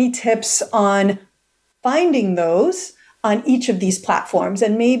hear any tips on finding those on each of these platforms.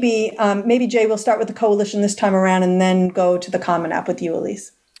 And maybe Jay, we'll start with the Coalition this time around and then go to the Common App with you,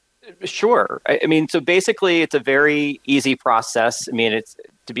 Elise. Sure. So basically it's a very easy process.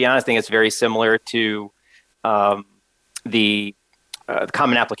 To be honest, I think it's very similar to the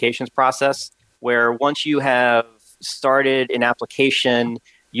Common Applications process, where once you have started an application,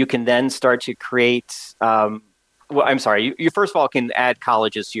 you can then start to create, you first of all can add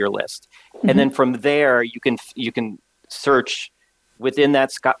colleges to your list. And then from there, you can search within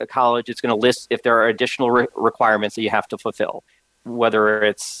that college. It's going to list if there are additional requirements that you have to fulfill, whether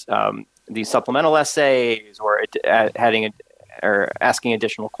it's these supplemental essays or asking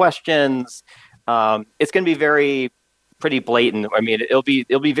additional questions. It's going to be pretty blatant. It'll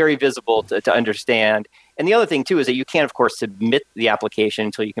be very visible to understand. And the other thing too is that you can't, of course, submit the application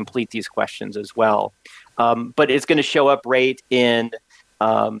until you complete these questions as well. But it's going to show up right in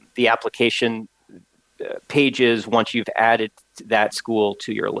the application pages once you've added that school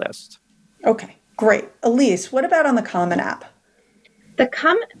to your list. Okay, great. Elise, what about on the Common App?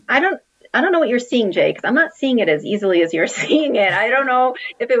 I don't know what you're seeing, Jay, because I'm not seeing it as easily as you're seeing it. I don't know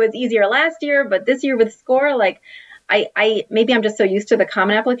if it was easier last year, but this year with SCORE, I maybe I'm just so used to the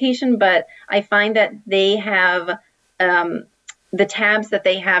Common Application, but I find that they have the tabs that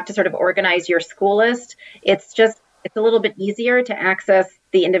they have to sort of organize your school list. It's a little bit easier to access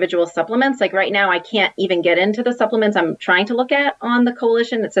the individual supplements. Like right now, I can't even get into the supplements I'm trying to look at on the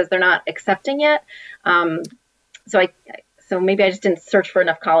Coalition. It says they're not accepting yet. So maybe I just didn't search for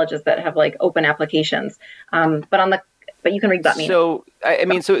enough colleges that have open applications. But you can rebut me. So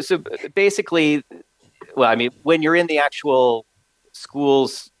basically, when you're in the actual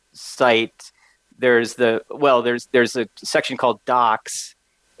school's site, there's a section called Docs,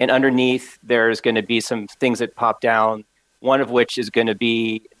 and underneath there's going to be some things that pop down. One of which is going to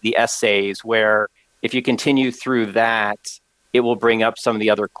be the essays, where if you continue through that, it will bring up some of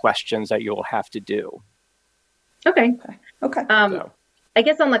the other questions that you'll have to do. Okay. I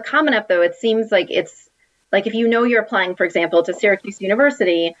guess on the Common App, though, it seems like it's like if you know you're applying, for example, to Syracuse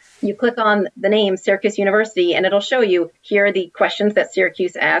University, you click on the name Syracuse University, and it'll show you here are the questions that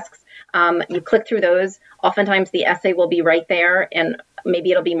Syracuse asks. You click through those. Oftentimes the essay will be right there, and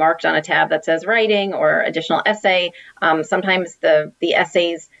maybe it'll be marked on a tab that says writing or additional essay. Sometimes the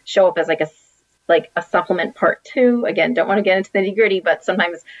essays show up as like a supplement part 2. Again, don't want to get into the nitty-gritty, but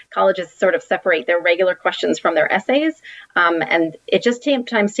sometimes colleges sort of separate their regular questions from their essays. And it just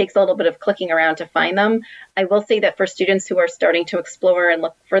sometimes takes a little bit of clicking around to find them. I will say that for students who are starting to explore and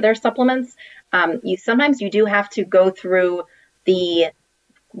look for their supplements, sometimes you do have to go through the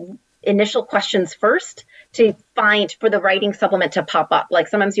initial questions first to find for the writing supplement to pop up. Like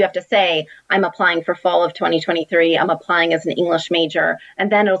sometimes you have to say, I'm applying for fall of 2023. I'm applying as an English major.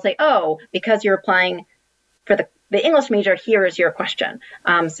 And then it'll say, oh, because you're applying for the English major, here is your question.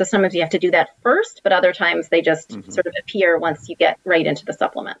 So sometimes you have to do that first, but other times they just sort of appear once you get right into the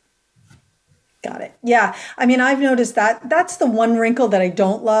supplement. Got it. Yeah. I mean, I've noticed that that's the one wrinkle that I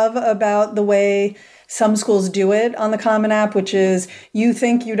don't love about the way some schools do it on the Common App, which is you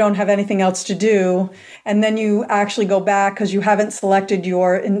think you don't have anything else to do, and then you actually go back because you haven't selected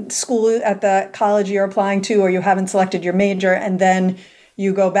your school at the college you're applying to, or you haven't selected your major, and then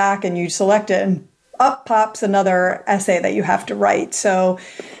you go back and you select it, and up pops another essay that you have to write. So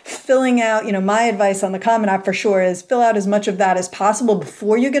filling out, my advice on the Common App for sure is fill out as much of that as possible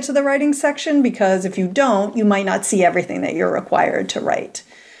before you get to the writing section, because if you don't, you might not see everything that you're required to write.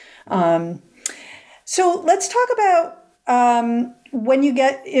 So let's talk about when you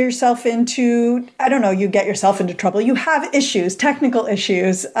get yourself into, you get yourself into trouble. You have issues, technical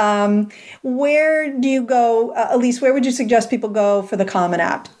issues. Where do you go? Elise, where would you suggest people go for the Common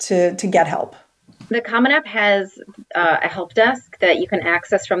App to get help? The Common App has a help desk that you can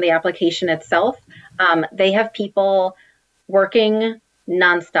access from the application itself. They have people working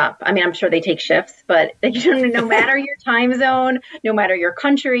nonstop. I mean, I'm sure they take shifts, but no matter your time zone, no matter your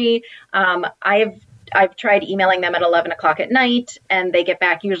country, I've tried emailing them at 11 o'clock at night, and they get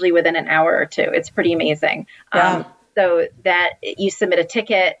back usually within an hour or two. It's pretty amazing. Yeah. So that you submit a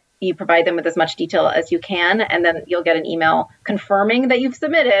ticket, you provide them with as much detail as you can, and then you'll get an email confirming that you've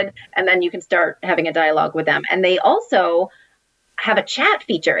submitted, and then you can start having a dialogue with them. And they also have a chat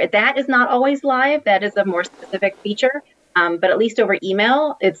feature. That is not always live. That is a more specific feature. But at least over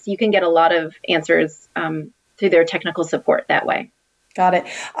email, you can get a lot of answers through their technical support that way. Got it.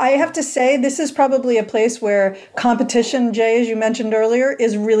 I have to say, this is probably a place where competition, Jay, as you mentioned earlier,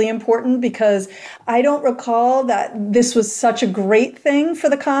 is really important, because I don't recall that this was such a great thing for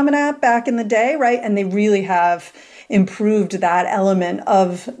the Common App back in the day, right? And they really have improved that element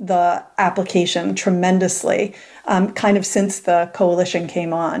of the application tremendously, kind of since the coalition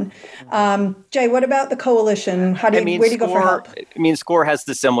came on. Jay, what about the coalition? Where do you go for help? SCORE has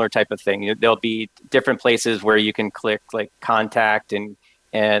the similar type of thing. There'll be different places where you can click like contact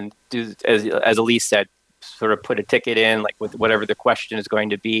and do, as Elise said, sort of put a ticket in, like with whatever the question is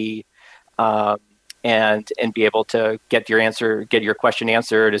going to be, and be able to get your question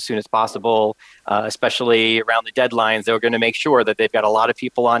answered as soon as possible, especially around the deadlines. They're going to make sure that they've got a lot of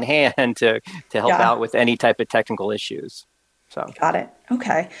people on hand to help out with any type of technical issues. So got it.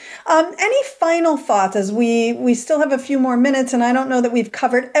 Okay. Any final thoughts, as we still have a few more minutes, and I don't know that we've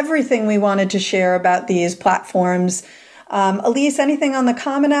covered everything we wanted to share about these platforms. Elise, anything on the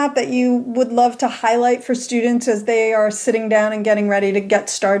Common App that you would love to highlight for students as they are sitting down and getting ready to get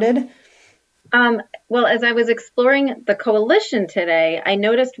started? Well, as I was exploring the coalition today, I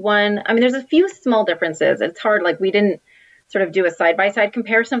noticed there's a few small differences. It's hard, we didn't sort of do a side-by-side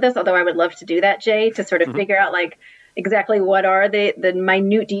comparison of this, although I would love to do that, Jay, to sort of figure out exactly what are the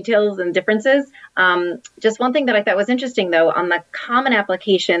minute details and differences. Just one thing that I thought was interesting, though, on the Common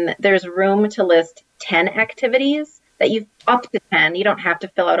application, there's room to list 10 activities that you've up to 10. You don't have to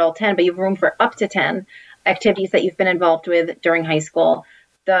fill out all 10, but you have room for up to 10 activities that you've been involved with during high school.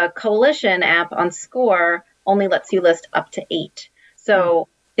 The Coalition app on SCORE only lets you list up to 8. So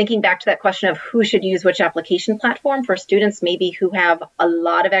thinking back to that question of who should use which application platform, for students maybe who have a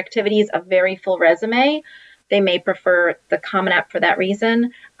lot of activities, a very full resume, they may prefer the Common App for that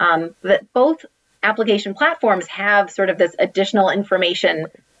reason. But both application platforms have sort of this additional information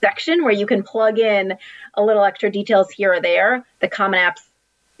section where you can plug in a little extra details here or there. The Common App's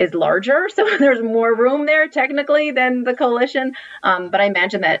is larger, so there's more room there technically than the Coalition. But I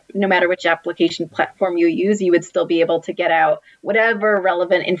imagine that no matter which application platform you use, you would still be able to get out whatever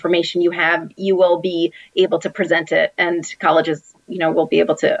relevant information you have. You will be able to present it, and colleges, will be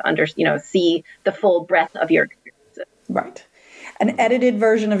able to see the full breadth of your experiences. Right. an edited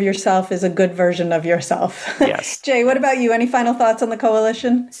version of yourself is a good version of yourself. Yes. Jay, what about you? Any final thoughts on the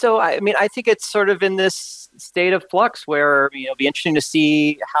coalition? So, I think it's sort of in this state of flux where, it'll be interesting to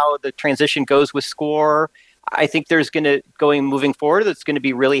see how the transition goes with SCORE. I think moving forward, it's going to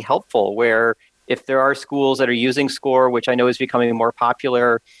be really helpful where if there are schools that are using SCORE, which I know is becoming more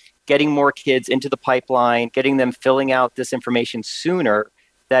popular, getting more kids into the pipeline, getting them filling out this information sooner,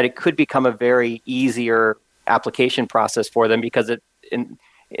 that it could become a very easier application process for them, because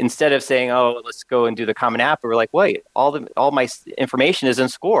instead of saying, oh, let's go and do the Common App, we're like, wait, all my information is in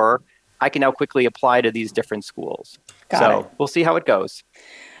SCORE. I can now quickly apply to these different schools. Got it. We'll see how it goes.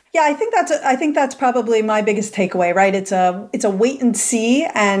 Yeah, I think that's probably my biggest takeaway, right? It's a wait and see,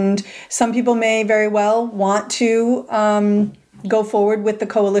 and some people may very well want to go forward with the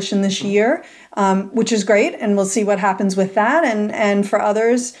coalition this year, which is great, and we'll see what happens with that. And for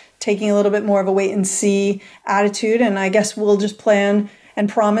others, taking a little bit more of a wait and see attitude, and I guess we'll just plan and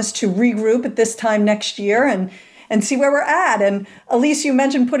promise to regroup at this time next year and see where we're at. And Elise, you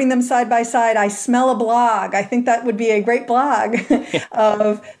mentioned putting them side by side. I smell a blog. I think that would be a great blog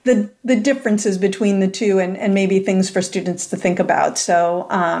of the differences between the two and maybe things for students to think about. So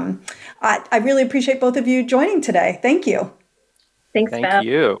I really appreciate both of you joining today. Thank you. Thanks, Thank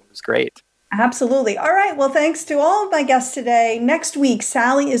you. It was great. Absolutely. All right. Well, thanks to all of my guests today. Next week,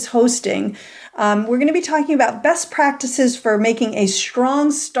 Sally is hosting. We're going to be talking about best practices for making a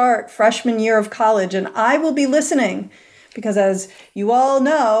strong start freshman year of college. And I will be listening because, as you all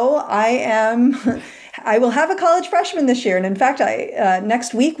know, I will have a college freshman this year. And in fact,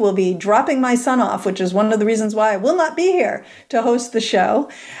 next week will be dropping my son off, which is one of the reasons why I will not be here to host the show.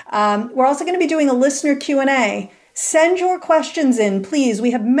 We're also going to be doing a listener Q&A. Send your questions in, please.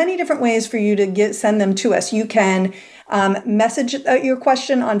 We have many different ways for you to send them to us. You can message your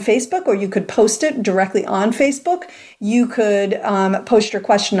question on Facebook, or you could post it directly on Facebook. You could post your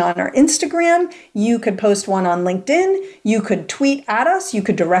question on our Instagram. You could post one on LinkedIn. You could tweet at us. You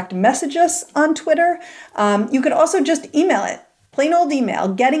could direct message us on Twitter. You could also just email it. Plain old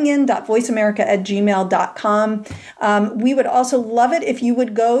email, gettingin.voiceamerica@gmail.com. We would also love it if you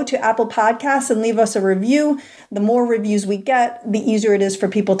would go to Apple Podcasts and leave us a review. The more reviews we get, the easier it is for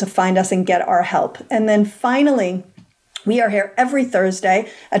people to find us and get our help. And then finally, we are here every Thursday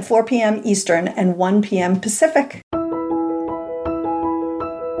at 4 p.m. Eastern and 1 p.m. Pacific.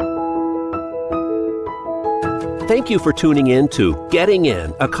 Thank you for tuning in to Getting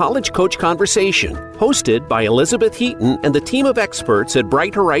In, a college coach conversation, hosted by Elizabeth Heaton and the team of experts at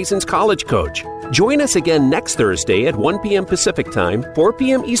Bright Horizons College Coach. Join us again next Thursday at 1 p.m. Pacific Time, 4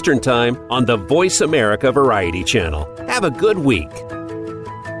 p.m. Eastern Time on the Voice America Variety Channel. Have a good week.